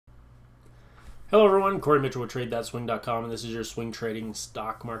Hello everyone, Corey Mitchell with TradeThatSwing.com, and this is your swing trading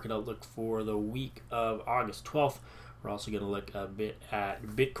stock market outlook for the week of August 12th. We're also going to look a bit at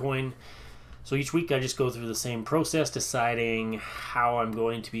Bitcoin. So each week I just go through the same process, deciding how I'm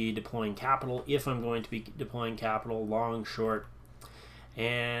going to be deploying capital, if I'm going to be deploying capital, long, short.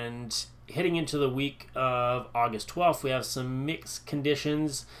 And heading into the week of August 12th, we have some mixed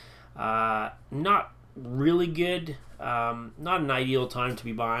conditions. Not really good. Not an ideal time to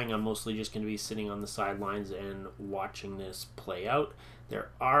be buying. I'm mostly just going to be sitting on the sidelines and watching this play out. There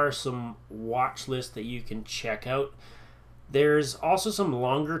are some watch lists that you can check out. There's also some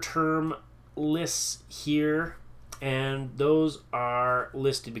longer term lists here, and those are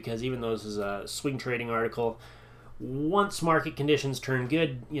listed because even though this is a swing trading article, once market conditions turn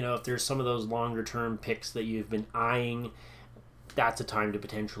good, if there's some of those longer term picks that you've been eyeing, that's a time to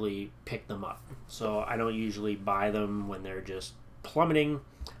potentially pick them up. So I don't usually buy them when they're just plummeting.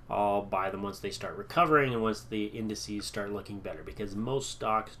 I'll buy them once they start recovering and once the indices start looking better, because most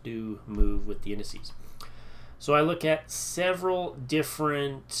stocks do move with the indices. So I look at several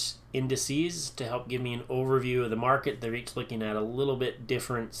different indices to help give me an overview of the market. They're each looking at a little bit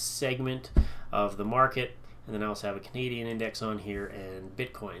different segment of the market. And then I also have a Canadian index on here and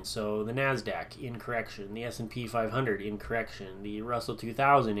Bitcoin. So the NASDAQ in correction, the S&P 500 in correction, the Russell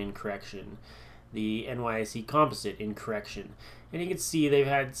 2000 in correction, the NYSE Composite in correction. And you can see they've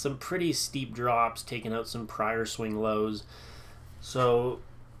had some pretty steep drops, taking out some prior swing lows. So,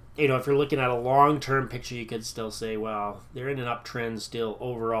 if you're looking at a long-term picture, you could still say, well, they're in an uptrend still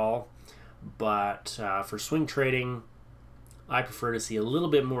overall. But for swing trading, I prefer to see a little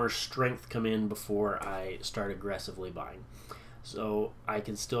bit more strength come in before I start aggressively buying. So I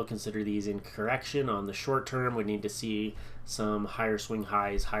can still consider these in correction. On the short term, we need to see some higher swing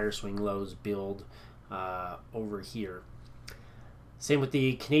highs, higher swing lows build over here. Same with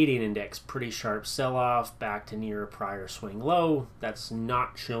the Canadian index, pretty sharp sell-off back to near a prior swing low. That's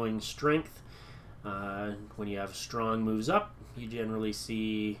not showing strength. When you have strong moves up, you generally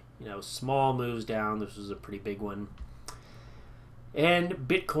see small moves down. This was a pretty big one. And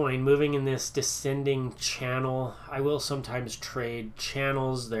Bitcoin moving in this descending channel. I will sometimes trade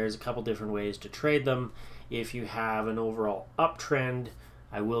channels. There's a couple different ways to trade them. If you have an overall uptrend,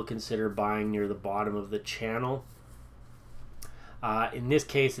 I will consider buying near the bottom of the channel. In this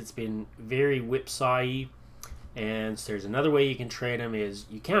case, it's been very whipsaw-y. And so there's another way you can trade them is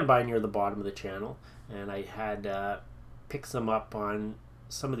you can buy near the bottom of the channel. And I had picked them up on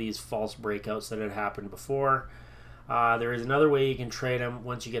some of these false breakouts that had happened before. There is another way you can trade them.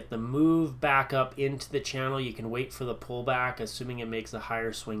 Once you get the move back up into the channel, you can wait for the pullback, assuming it makes a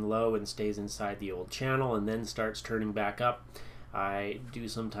higher swing low and stays inside the old channel and then starts turning back up. I do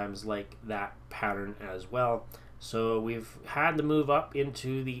sometimes like that pattern as well. So we've had the move up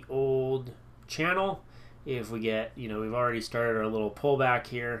into the old channel. If we get, we've already started our little pullback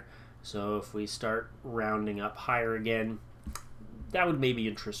here. So if we start rounding up higher again, that would maybe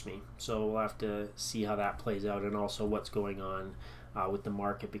interest me. So we'll have to see how that plays out, and also what's going on with the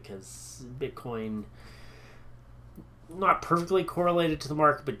market, because Bitcoin, not perfectly correlated to the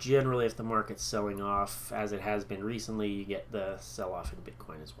market, but generally if the market's selling off, as it has been recently, you get the sell-off in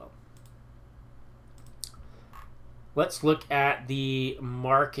Bitcoin as well. Let's look at the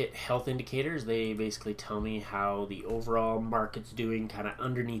market health indicators. They basically tell me how the overall market's doing, kind of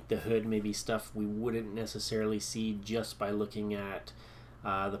underneath the hood, maybe stuff we wouldn't necessarily see just by looking at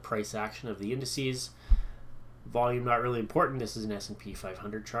the price action of the indices. Volume, not really important. This is an S&P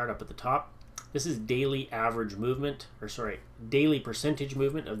 500 chart up at the top. This is daily average movement, daily percentage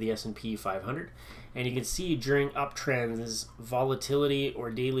movement of the S&P 500. And you can see during uptrends, volatility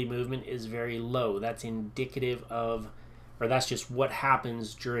or daily movement is very low. That's indicative of, or that's just what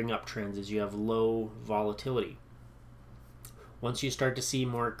happens during uptrends, is you have low volatility. Once you start to see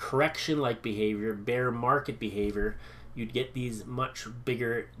more correction-like behavior, bear market behavior, you'd get these much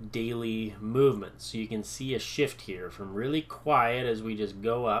bigger daily movements. So you can see a shift here from really quiet as we just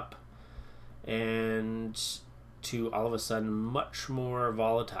go up, and to all of a sudden much more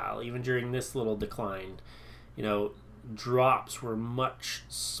volatile. Even during this little decline, drops were much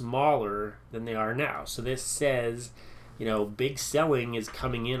smaller than they are now. So this says, big selling is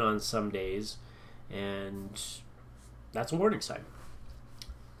coming in on some days, and that's a warning sign.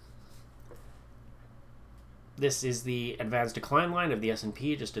 This is the advanced decline line of the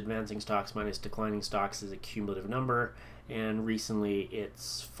S&P, just advancing stocks minus declining stocks is a cumulative number, and recently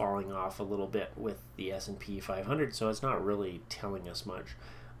it's falling off a little bit with the S&P 500, so it's not really telling us much.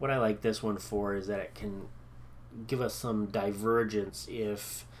 What I like this one for is that it can give us some divergence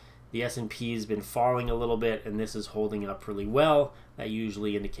if The S&P has been falling a little bit, and this is holding up really well. That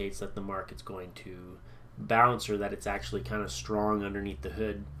usually indicates that the market's going to bounce, or that it's actually kind of strong underneath the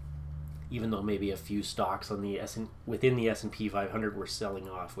hood, even though maybe a few stocks on the within the S&P 500 were selling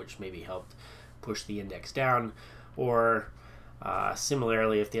off, which maybe helped push the index down. Or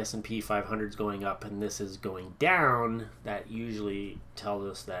similarly, if the S&P 500 is going up and this is going down, that usually tells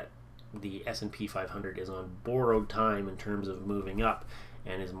us that the S&P 500 is on borrowed time in terms of moving up,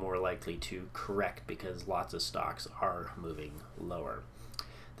 and is more likely to correct because lots of stocks are moving lower.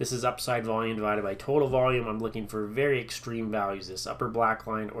 This is upside volume divided by total volume. I'm looking for very extreme values, this upper black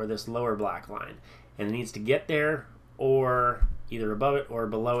line or this lower black line. And it needs to get there, or either above it or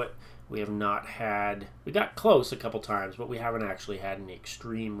below it. We have not had, we got close a couple times, but we haven't actually had any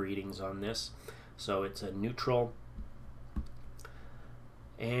extreme readings on this. So it's a neutral.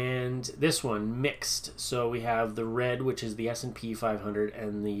 And this one, mixed. So we have the red, which is the S&P 500,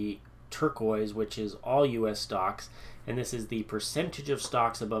 and the turquoise, which is all US stocks. And this is the percentage of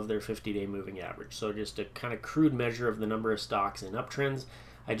stocks above their 50-day moving average. So just a kind of crude measure of the number of stocks in uptrends.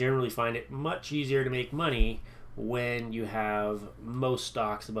 I generally find it much easier to make money when you have most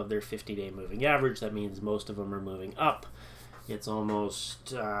stocks above their 50-day moving average. That means most of them are moving up. It's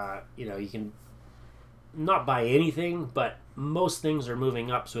almost, you know, you can not buy anything, but most things are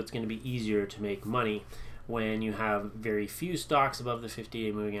moving up, so it's going to be easier to make money. When you have very few stocks above the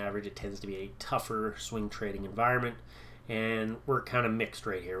 50-day moving average, it tends to be a tougher swing trading environment. And we're kind of mixed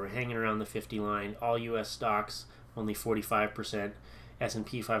right here. We're hanging around the 50 line. All US stocks, only 45%.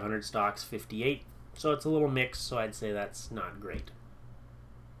 S&P 500 stocks, 58%. So it's a little mixed, so I'd say that's not great.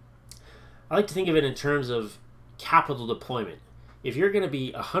 I like to think of it in terms of capital deployment. If you're going to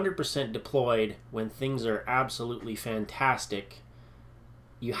be 100% deployed when things are absolutely fantastic,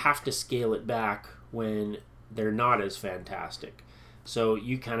 you have to scale it back when they're not as fantastic. So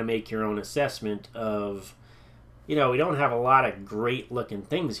you kind of make your own assessment of, you know, we don't have a lot of great looking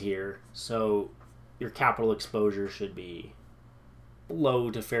things here, so your capital exposure should be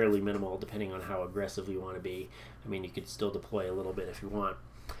low to fairly minimal, depending on how aggressive you want to be. I mean, you could still deploy a little bit if you want,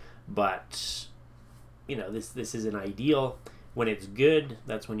 but you know, this isn't ideal. When it's good,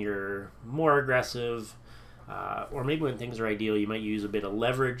 that's when you're more aggressive, or maybe when things are ideal, you might use a bit of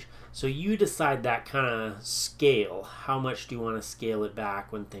leverage. So you decide that kind of scale. How much do you want to scale it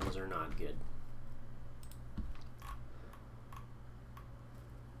back when things are not good?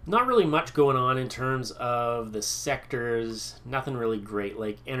 Not really much going on in terms of the sectors. Nothing really great,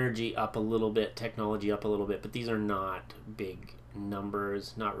 like energy up a little bit, technology up a little bit, but these are not big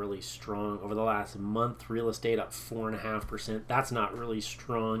numbers, not really strong. Over the last month, real estate up 4.5%. That's not really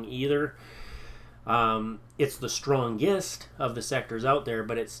strong either. It's the strongest of the sectors out there,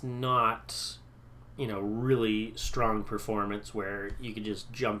 but it's not, you know, really strong performance where you could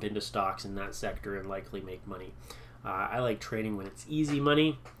just jump into stocks in that sector and likely make money. I like trading when it's easy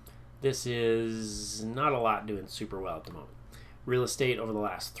money. This is not a lot doing super well at the moment. Real estate over the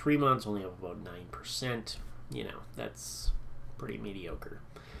last 3 months only up about 9%. You know, that's pretty mediocre.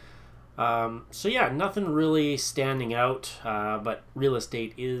 So yeah, nothing really standing out, but real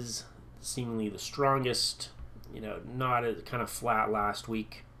estate is seemingly the strongest. You know, not as kind of flat last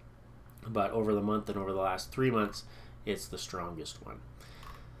week, but over the month and over the last 3 months, it's the strongest one.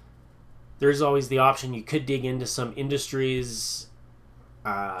 There's always the option you could dig into some industries.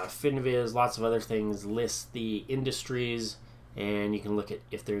 Finviz, lots of other things list the industries, and you can look at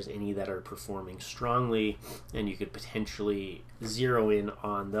if there's any that are performing strongly, and you could potentially zero in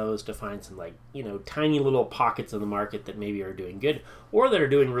on those to find some, like, you know, tiny little pockets of the market that maybe are doing good or that are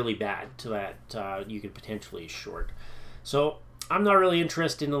doing really bad, so that you could potentially short. So I'm not really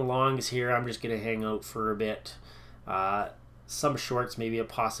interested in the longs here. I'm just going to hang out for a bit. Some shorts, maybe a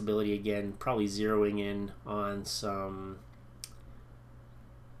possibility again, probably zeroing in on some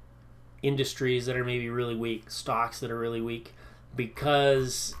industries that are maybe really weak, stocks that are really weak,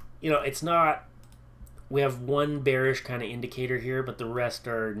 because, you know, it's not, we have one bearish kind of indicator here, but the rest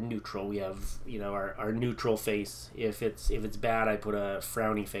are neutral. We have, you know, our neutral face. If it's bad, I put a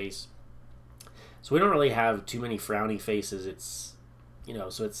frowny face. So we don't really have too many frowny faces. It's, you know,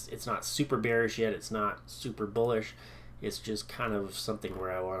 so it's not super bearish yet, it's not super bullish. It's just kind of something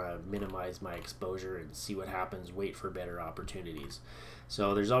where I want to minimize my exposure and see what happens, wait for better opportunities.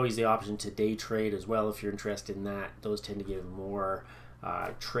 So there's always the option to day trade as well if you're interested in that. Those tend to give more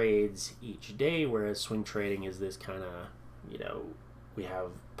trades each day, whereas swing trading is this kind of, you know, we have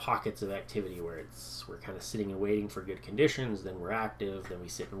pockets of activity where we're kind of sitting and waiting for good conditions, then we're active, then we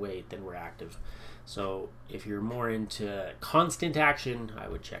sit and wait, then we're active. So if you're more into constant action, I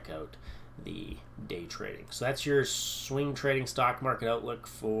would check out the day trading. So that's your swing trading stock market outlook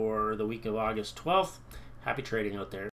for the week of August 12th. Happy trading out there.